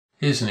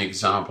Here's an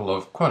example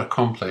of quite a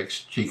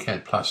complex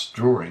gCADPlus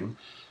drawing,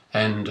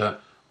 and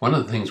one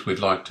of the things we'd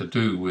like to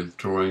do with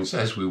drawings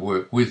as we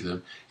work with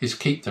them is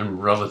keep them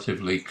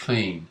relatively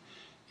clean.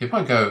 If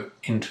I go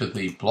into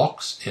the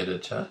blocks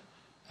editor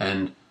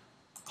and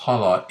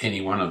highlight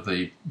any one of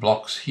the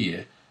blocks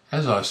here,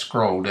 as I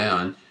scroll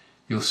down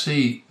you'll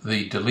see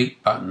the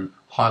delete button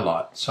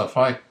highlight. So if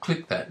I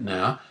click that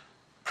now,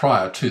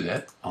 prior to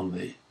that on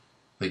the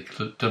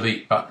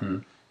delete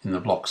button in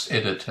the blocks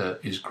editor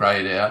is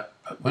greyed out,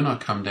 but when I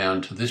come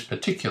down to this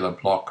particular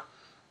block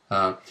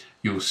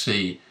you'll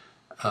see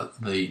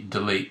the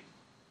delete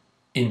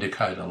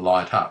indicator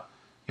light up.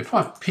 If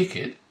I pick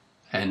it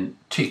and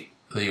tick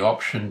the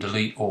option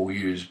delete all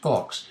used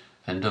blocks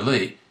and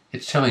delete,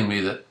 it's telling me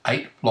that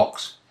 8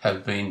 blocks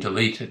have been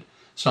deleted.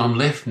 So I'm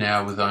left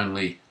now with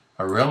only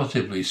a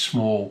relatively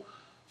small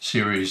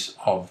series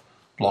of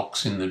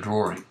blocks in the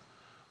drawing.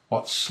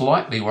 What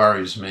slightly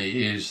worries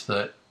me is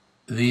that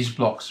these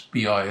blocks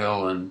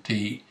BIL and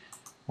D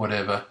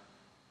whatever,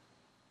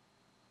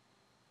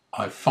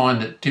 I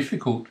find it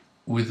difficult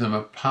with them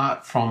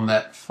apart from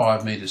that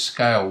 5 meter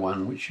scale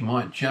one, which you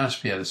might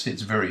just be able to see,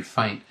 it's very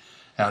faint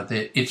out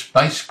there. Its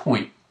base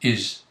point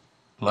is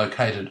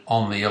located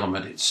on the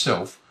element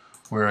itself,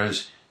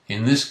 whereas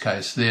in this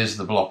case there's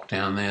the block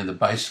down there, the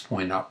base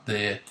point up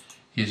there.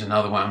 Here's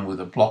another one with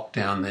a block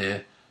down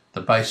there.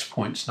 The base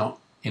point's not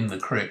in the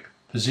correct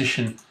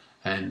position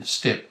and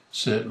step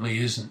certainly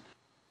isn't.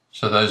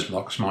 So those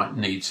blocks might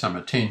need some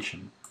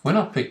attention. When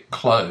I pick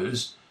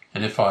close,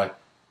 and if I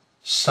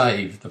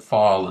save the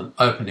file and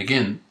open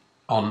again,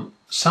 on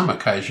some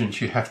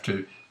occasions you have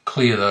to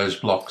clear those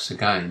blocks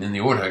again. In the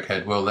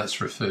AutoCAD world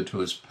that's referred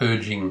to as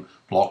purging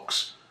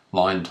blocks,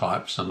 line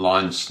types and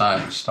line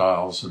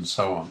styles and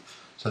so on.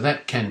 So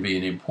that can be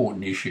an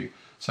important issue.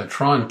 So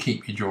try and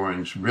keep your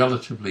drawings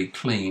relatively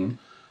clean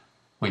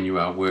when you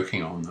are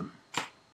working on them.